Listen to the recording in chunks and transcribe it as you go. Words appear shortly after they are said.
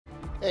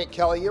Hey,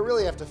 Kelly, you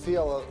really have to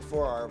feel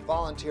for our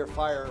volunteer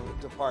fire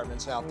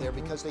departments out there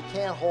because they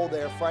can't hold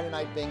their Friday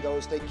night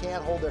bingos, they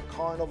can't hold their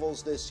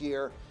carnivals this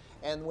year,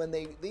 and when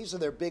these are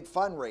their big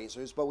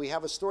fundraisers. But we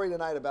have a story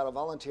tonight about a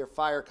volunteer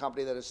fire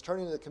company that is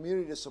turning to the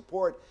community to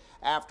support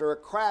after a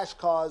crash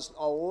caused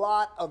a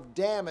lot of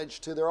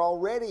damage to their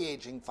already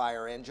aging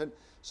fire engine.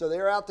 So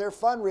they're out there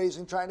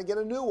fundraising, trying to get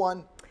a new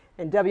one.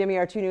 And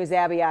WMAR 2 News'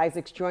 Abby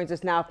Isaacs joins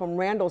us now from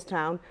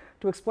Randallstown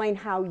to explain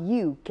how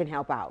you can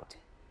help out.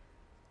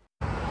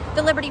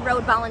 The Liberty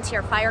Road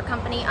Volunteer Fire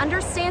Company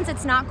understands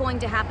it's not going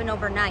to happen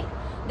overnight.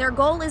 Their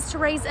goal is to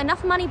raise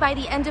enough money by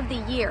the end of the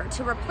year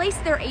to replace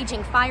their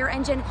aging fire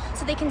engine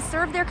so they can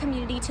serve their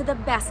community to the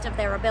best of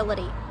their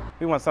ability.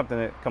 We want something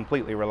that's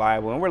completely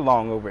reliable, and we're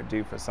long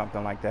overdue for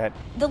something like that.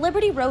 The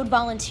Liberty Road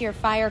Volunteer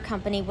Fire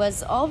Company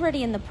was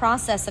already in the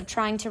process of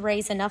trying to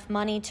raise enough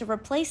money to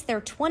replace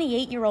their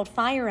 28-year-old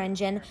fire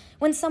engine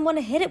when someone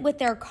hit it with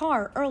their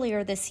car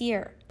earlier this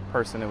year. The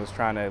person that was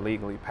trying to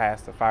illegally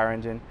pass the fire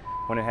engine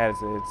when it has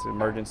its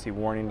emergency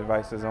warning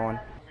devices on.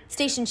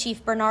 Station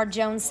Chief Bernard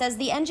Jones says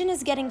the engine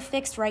is getting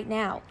fixed right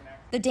now.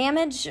 The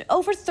damage,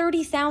 over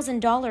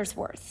 $30,000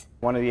 worth.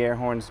 One of the air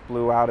horns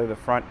blew out of the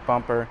front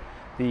bumper.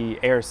 The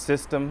air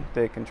system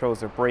that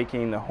controls the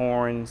braking, the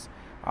horns,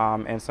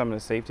 and some of the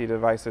safety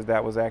devices,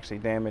 that was actually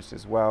damaged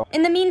as well.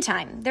 In the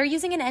meantime, they're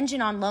using an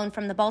engine on loan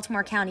from the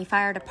Baltimore County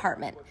Fire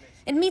Department.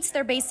 It meets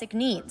their basic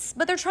needs,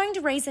 but they're trying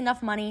to raise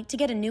enough money to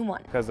get a new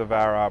one. Because of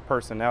our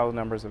personnel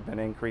numbers have been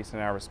increasing,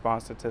 our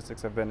response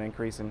statistics have been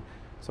increasing,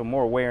 so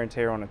more wear and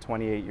tear on a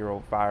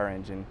 28-year-old fire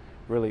engine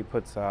really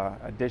puts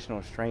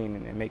additional strain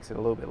and it makes it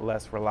a little bit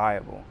less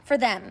reliable. For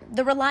them,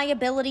 the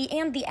reliability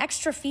and the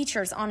extra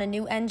features on a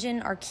new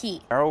engine are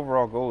key. Our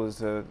overall goal is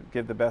to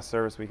give the best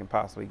service we can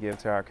possibly give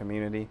to our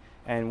community,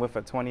 and with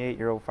a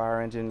 28-year-old fire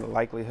engine, the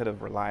likelihood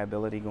of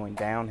reliability going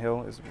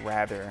downhill is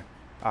rather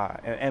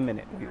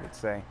imminent, we would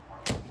say.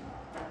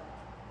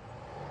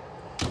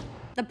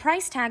 The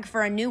price tag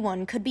for a new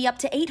one could be up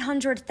to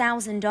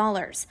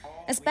 $800,000.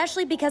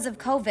 Especially because of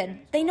COVID,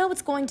 they know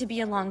it's going to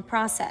be a long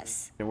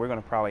process. We're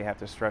going to probably have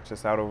to stretch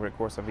this out over the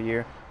course of a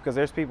year because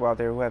there's people out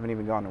there who haven't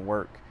even gone to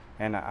work,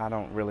 and I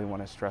don't really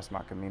want to stress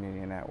my community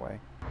in that way.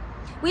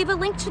 We have a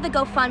link to the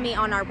GoFundMe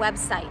on our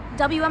website,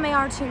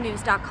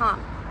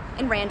 wmar2news.com.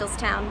 In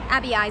Randallstown,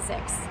 Abby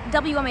Isaacs,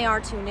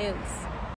 WMAR 2 News.